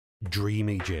Dream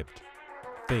Egypt.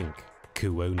 Think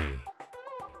Kuoni.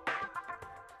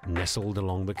 Nestled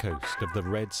along the coast of the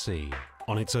Red Sea,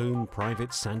 on its own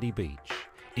private sandy beach,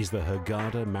 is the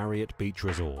Hurghada Marriott Beach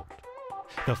Resort.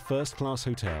 The first-class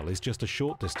hotel is just a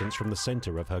short distance from the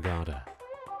center of Hurghada.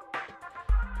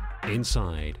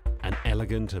 Inside, an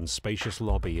elegant and spacious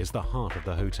lobby is the heart of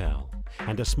the hotel,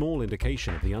 and a small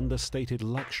indication of the understated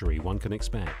luxury one can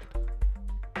expect.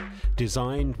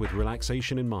 Designed with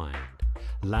relaxation in mind,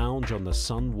 lounge on the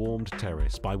sun-warmed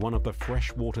terrace by one of the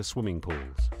freshwater swimming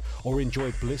pools, or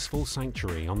enjoy blissful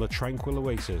sanctuary on the tranquil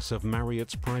oasis of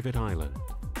Marriott's private island.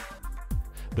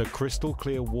 The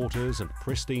crystal-clear waters and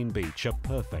pristine beach are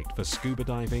perfect for scuba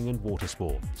diving and water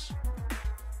sports.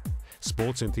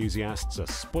 Sports enthusiasts are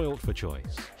spoilt for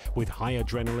choice, with high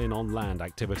adrenaline on-land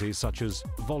activities such as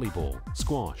volleyball,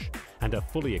 squash, and a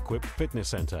fully equipped fitness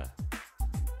center.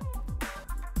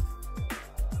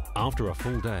 After a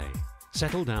full day,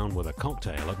 settle down with a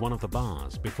cocktail at one of the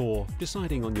bars before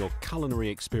deciding on your culinary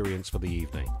experience for the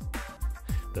evening.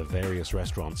 The various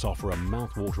restaurants offer a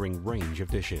mouth-watering range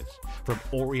of dishes, from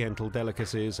oriental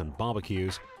delicacies and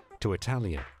barbecues to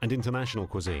Italian and international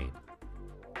cuisine.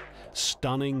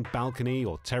 Stunning balcony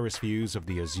or terrace views of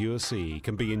the Azure Sea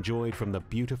can be enjoyed from the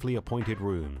beautifully appointed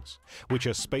rooms, which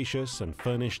are spacious and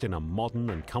furnished in a modern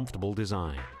and comfortable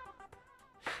design.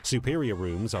 Superior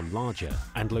rooms are larger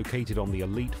and located on the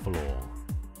elite floor.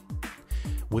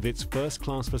 With its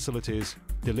first-class facilities,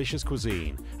 delicious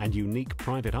cuisine, and unique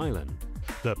private island,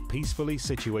 the peacefully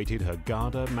situated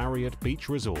Hurghada Marriott Beach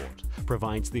Resort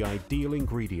provides the ideal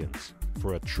ingredients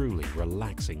for a truly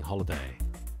relaxing holiday.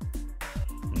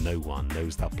 No one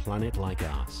knows the planet like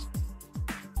us.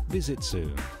 Visit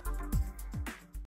soon.